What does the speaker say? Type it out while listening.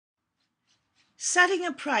Setting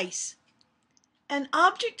a price. An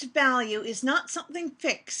object value is not something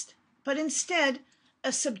fixed, but instead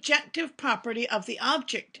a subjective property of the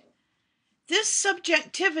object. This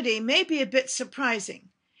subjectivity may be a bit surprising.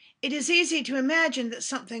 It is easy to imagine that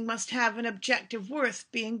something must have an objective worth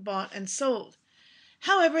being bought and sold.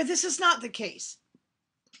 However, this is not the case.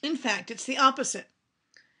 In fact, it's the opposite.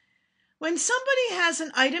 When somebody has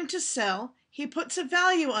an item to sell, he puts a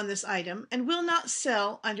value on this item and will not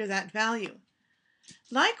sell under that value.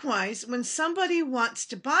 Likewise, when somebody wants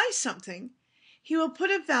to buy something, he will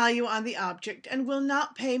put a value on the object and will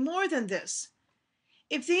not pay more than this.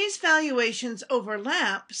 If these valuations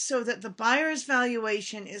overlap so that the buyer's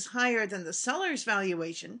valuation is higher than the seller's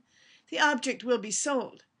valuation, the object will be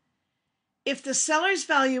sold. If the seller's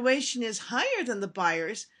valuation is higher than the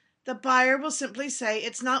buyer will simply say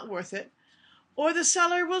it's not worth it, or the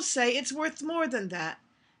seller will say it's worth more than that,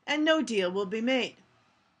 and no deal will be made.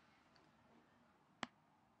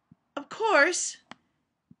 Of course,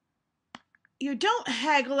 you don't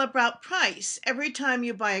haggle about price every time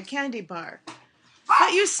you buy a candy bar,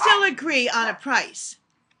 but you still agree on a price.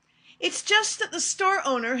 It's just that the store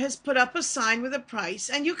owner has put up a sign with a price,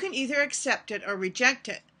 and you can either accept it or reject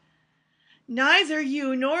it. Neither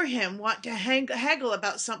you nor him want to haggle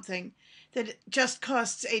about something that just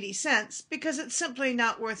costs 80 cents because it's simply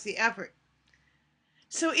not worth the effort.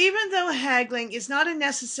 So even though haggling is not a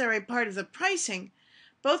necessary part of the pricing,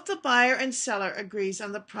 both the buyer and seller agrees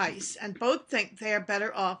on the price, and both think they are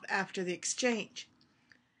better off after the exchange.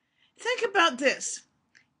 Think about this.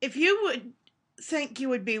 If you would think you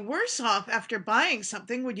would be worse off after buying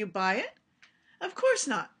something, would you buy it? Of course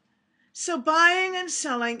not. So buying and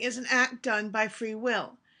selling is an act done by free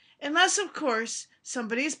will, unless, of course,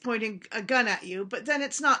 somebody is pointing a gun at you, but then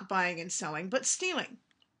it's not buying and selling, but stealing.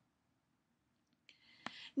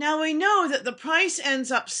 Now we know that the price ends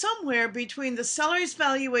up somewhere between the seller's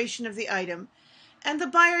valuation of the item and the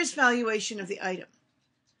buyer's valuation of the item.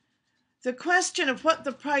 The question of what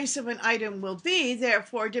the price of an item will be,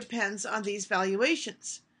 therefore, depends on these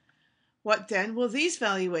valuations. What then will these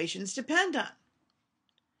valuations depend on?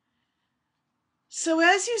 So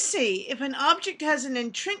as you see, if an object has an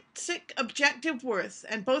intrinsic objective worth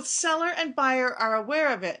and both seller and buyer are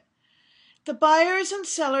aware of it, the buyer's and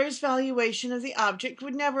seller's valuation of the object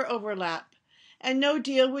would never overlap, and no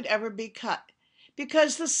deal would ever be cut,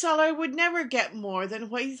 because the seller would never get more than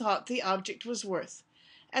what he thought the object was worth,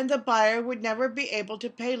 and the buyer would never be able to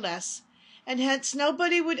pay less, and hence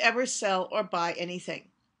nobody would ever sell or buy anything.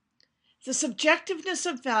 The subjectiveness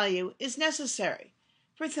of value is necessary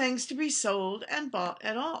for things to be sold and bought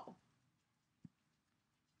at all.